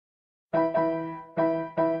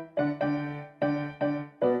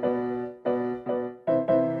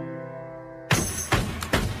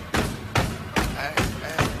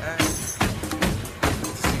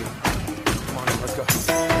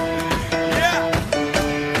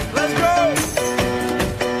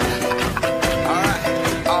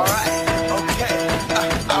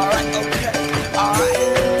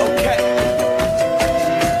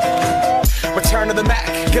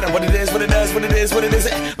is what it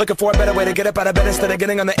isn't. Looking for a better way to get up out of bed instead of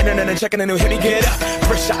getting on the internet and checking a new hit. Get up,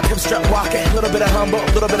 first shot, hip strut walking. A little bit of humble,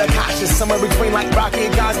 a little bit of cautious. Somewhere between like Rocky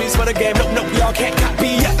and Cosby's for the game. Nope, y'all can't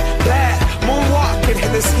copy yet. Bad moonwalking,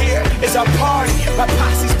 and this here is our party. My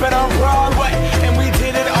posse's been on Broadway, and we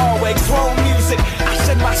did it all way. Grown music, I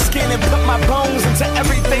shed my skin and put my bones into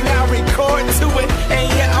everything I record to it. And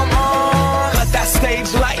yeah, I'm on. Let that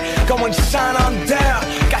stage light go and shine on down.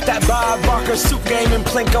 Got that Bob Barker suit game and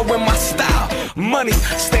Plinko in my style. Money,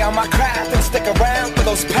 stay on my craft and stick around for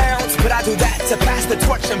those pounds. But I do that to pass the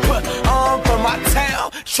torch and put on for my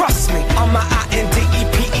town. Trust me, on my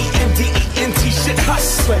INDEPENDENT shit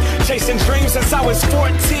hustling. Chasing dreams since I was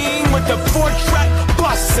 14 with the 4-track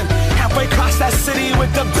bustin'. Halfway across that city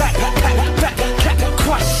with the back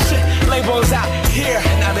crush shit. Labels out here,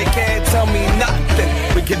 now they can't tell me nothing.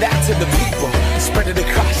 We give that to the people, spread it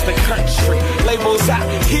across the country. Labels out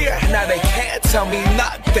here, now they can't tell me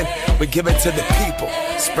nothing. We give it to the people,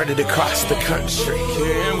 spread it across the country.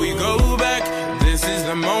 Here we go back, this is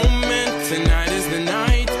the moment, tonight is the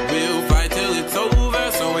night. We'll fight till it's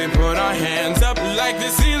over, so we put our hands up like the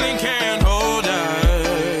ceiling can't hold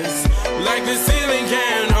us. Like the ceiling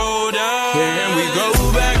can't hold us. Here we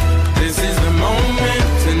go back, this is the moment,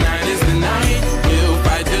 tonight is the night. We'll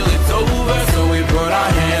fight till it's over, so we put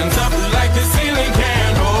our hands up like the ceiling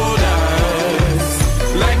can't hold us.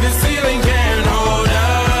 Like the ceiling can't hold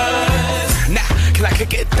us. Now, can I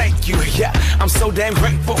kick it? Thank you, yeah, I'm so damn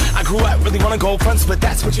grateful. I grew up really wanna go fronts, but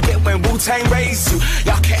that's what you get when Wu-Tang raised you.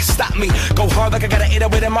 Y'all can't stop me, go hard like I got an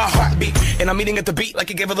 808 in my heartbeat. And I'm eating at the beat like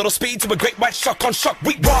it gave a little speed to a great white shark on shark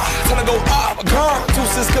week. Raw, time to go off, gone,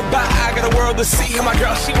 deuces goodbye. I got a world to see, and my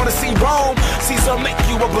girl, she wanna see Rome. Caesar make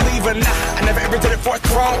you a believer, nah, I never ever did it for a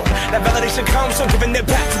throne. That validation comes from giving it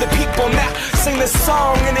back to the people. Now, sing this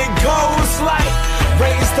song and it goes like,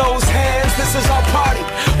 raise those hands, this is our party.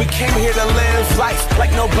 We came here to live life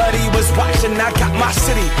like nobody was watching. I got my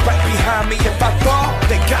city right behind me. If I fall,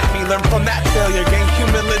 they got me. Learn from that failure, gain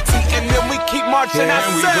humility, and then we keep marching.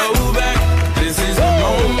 Can we go back? This is the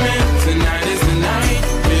moment, tonight is the night.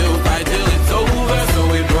 We'll fight till it's over, so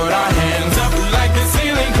we put our hands up like the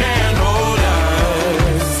ceiling can't hold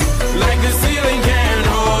us. Like the ceiling can't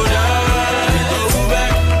hold us. Go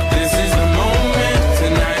back, this is the moment,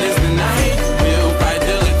 tonight is the night. We'll fight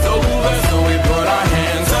till it's over, so we put our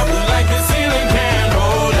hands up like the ceiling can't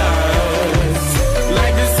hold us.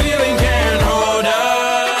 Like the ceiling can't hold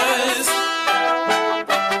us.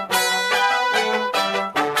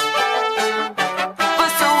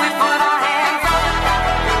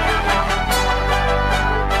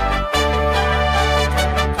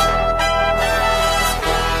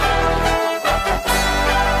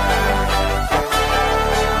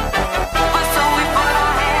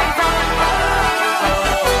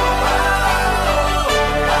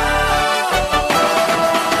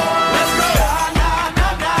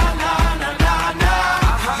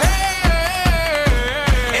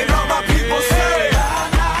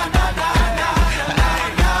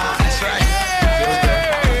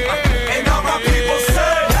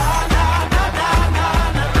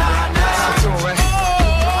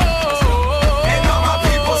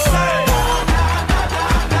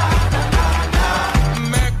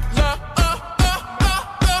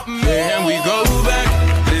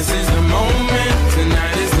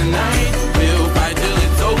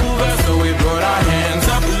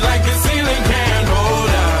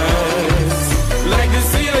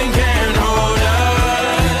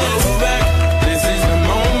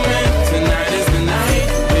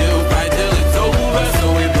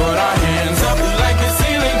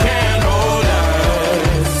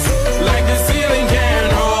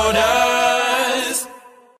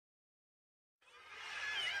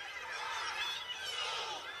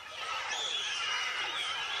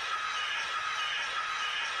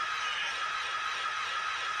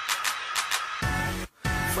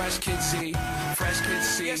 Fresh Kid Z, Fresh Kid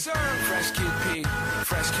C, yes sir. Fresh Kid P,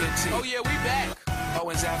 Fresh Kid T. Oh yeah, we back. Oh,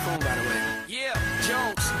 and Zafoon, by the way. Yeah,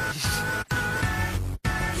 Jones.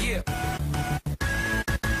 Yeah.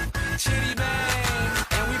 Chitty bang,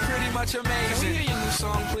 and we pretty much amazing. Can we hear your new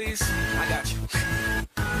song, please? I got you.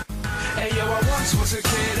 Hey yo, I once was a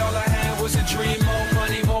kid, all I had was a dream. More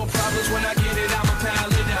money, more problems. When I get it, I'ma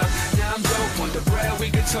pile it up. Now I'm dope on the bread, we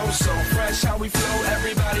get toast so fresh. How we flow,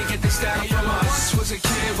 everybody get this style from us. Once was a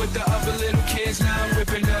kid with the other little kids. Now I'm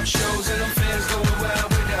ripping up shows and them fans going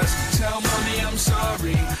wild with us. Tell mommy I'm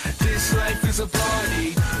sorry, this life is a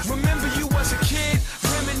party. Remember you was a kid,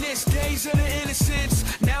 reminisce days of the innocence.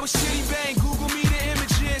 Now it's Chitty Bang, Google me the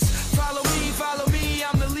images. Follow me,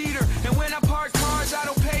 I'm the leader. And when I park cars, I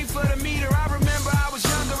don't pay for the meter. I remember I was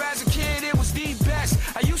younger as a kid, it was the best.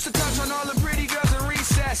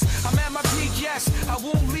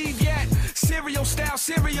 won't leave yet. Cereal style,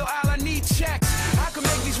 cereal aisle, I need checks. I can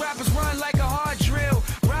make these rappers run like a hard drill.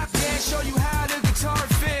 Rock dance, show you how the guitar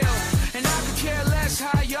feel. And I could care less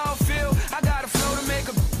how y'all feel. I got a flow to make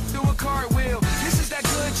a do a cartwheel. This is that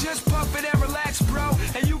good, just puff it and relax, bro.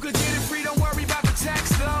 And you could get it free, don't worry about the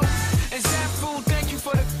tax, though. And Zafoon, thank you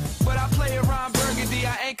for the but I play around Burgundy,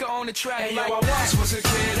 I anchor on the track. Hey, like yo, I once was a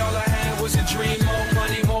kid, all I had was a dream. More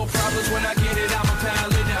money, more problems. When I get it, I'ma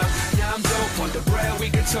pile it up. Yeah, I'm dope on the bread, we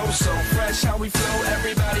can toast so fresh. How we flow,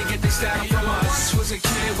 everybody get this style from us. I once was a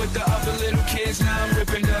kid with the other little kids. Now I'm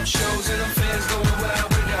ripping up shows and them fans going well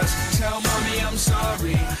with us. Tell mommy I'm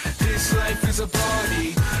sorry, this life is a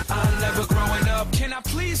party. I'm never growing up. Can I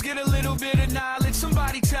please get a little bit of knowledge?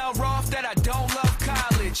 Somebody tell Rolf that I don't love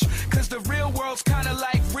college. Cause the real world's kinda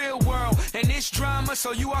like real world. And it's drama,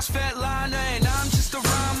 so you are Svetlana and I'm just a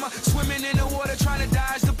rhymer. Swimming in the water trying to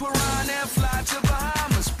dodge the piranha and fly to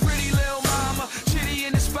Bahamas. Pretty little mama, chitty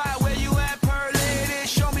in the spot where you at, pearl lady.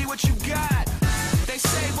 Show me what you got. They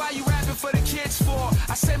say why you rapping for the kids for?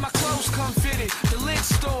 I say my clothes come fitted, the lid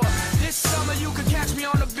store. This summer you can catch me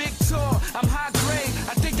on a big tour. I'm high grade,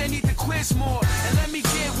 I think they need to quiz more. And let me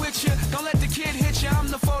get with you, don't let the kid hit you. I'm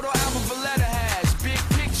the photo album Valletta has, big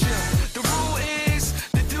picture. The rule is,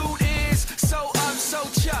 the dude is so up, so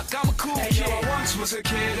Chuck, I'm a cool kid. Yo, I once was a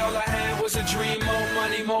kid, all I had was a dream. More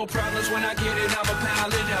money, more problems. When I get it, I'ma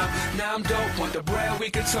pile it up. Now I'm dope, want the bread, we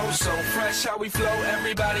can toast so fresh. How we flow,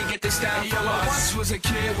 everybody get this style from us. I once was a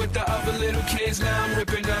kid with the other little kids. Now I'm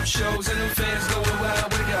ripping up shows and them fans going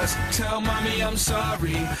wild with us. Tell mommy I'm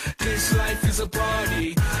sorry, this life is a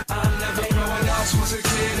party. I'm never growing up. Was a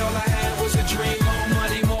kid, all I had was a dream. More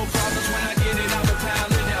money, more problems. When I get it, I'ma pile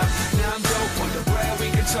it up. Now I'm dope, want the bread, we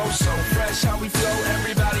can toast so fresh. How we flow,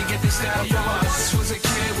 everybody get this style from us. I once was a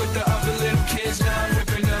kid with the other little kids. Now I'm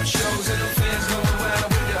ripping up shows and them fans going wild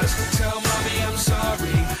with us. Tell mommy I'm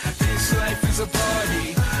sorry, this life is a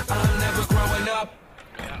party. I'm never growing up.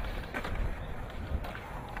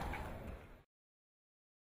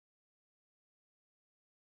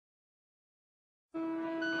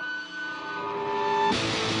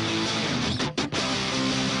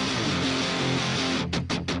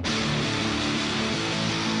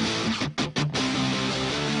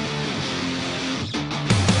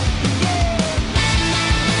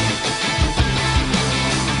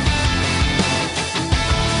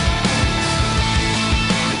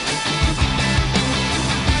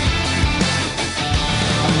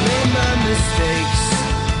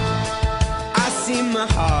 My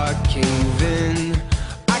heart cave in.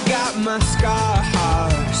 I got my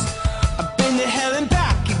scars. I've been to hell and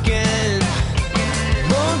back again.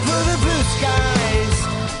 Born for the blue skies,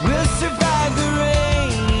 we'll survive the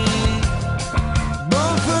rain.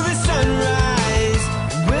 Born for the sunrise,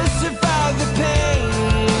 we'll survive the pain.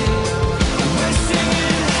 We're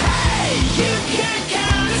singing, hey, you can't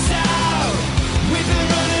count us out. We've been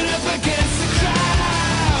running up against the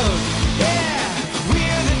crowd. Yeah,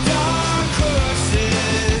 we're the dark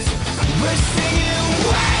horses. We're singing,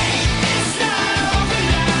 wait, it's not over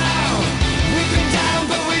now. We've been down,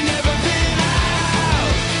 but we've never been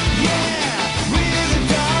out. Yeah, we're the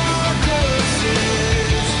dark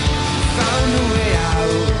horses. Found a way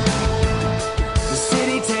out. The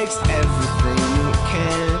city takes everything it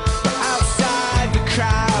can, but outside the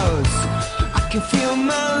crowds, I can feel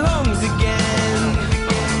my lungs again.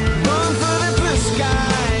 Born for the blue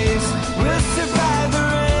skies, we'll survive the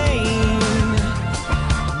rain.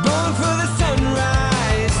 Born for the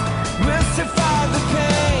sunrise, we'll survive the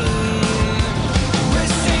pain.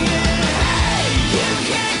 We're singing, hey, you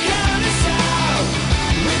can't count us out.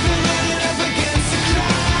 We've been running up against the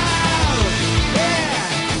crowd. Yeah,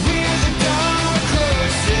 we're the dark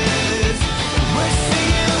horses. We're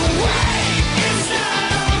singing, wait, it's not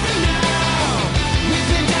over now. We've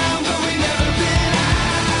been down, but we've never been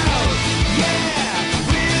out. Yeah,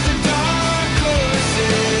 we're the dark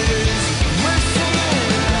horses. We're singing,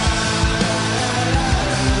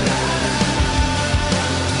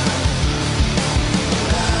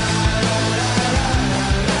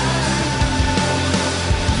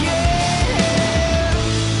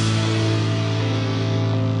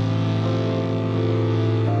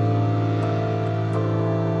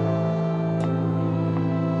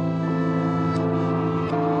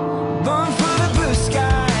 born for the blue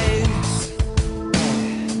skies.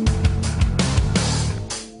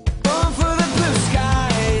 Born for the blue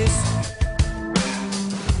skies.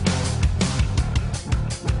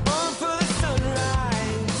 Born for the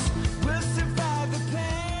sunrise. We'll survive the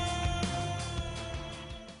pain.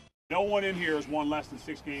 No one in here has won less than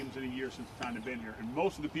 6 games in a year since the time they've been here. And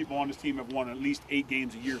most of the people on this team have won at least 8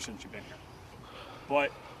 games a year since you've been here.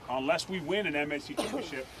 But unless we win an MSC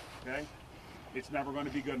championship, okay, it's never going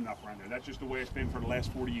to be good enough around there. That's just the way it's been for the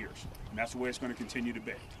last 40 years, and that's the way it's going to continue to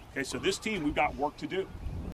be. Okay, so this team, we've got work to do.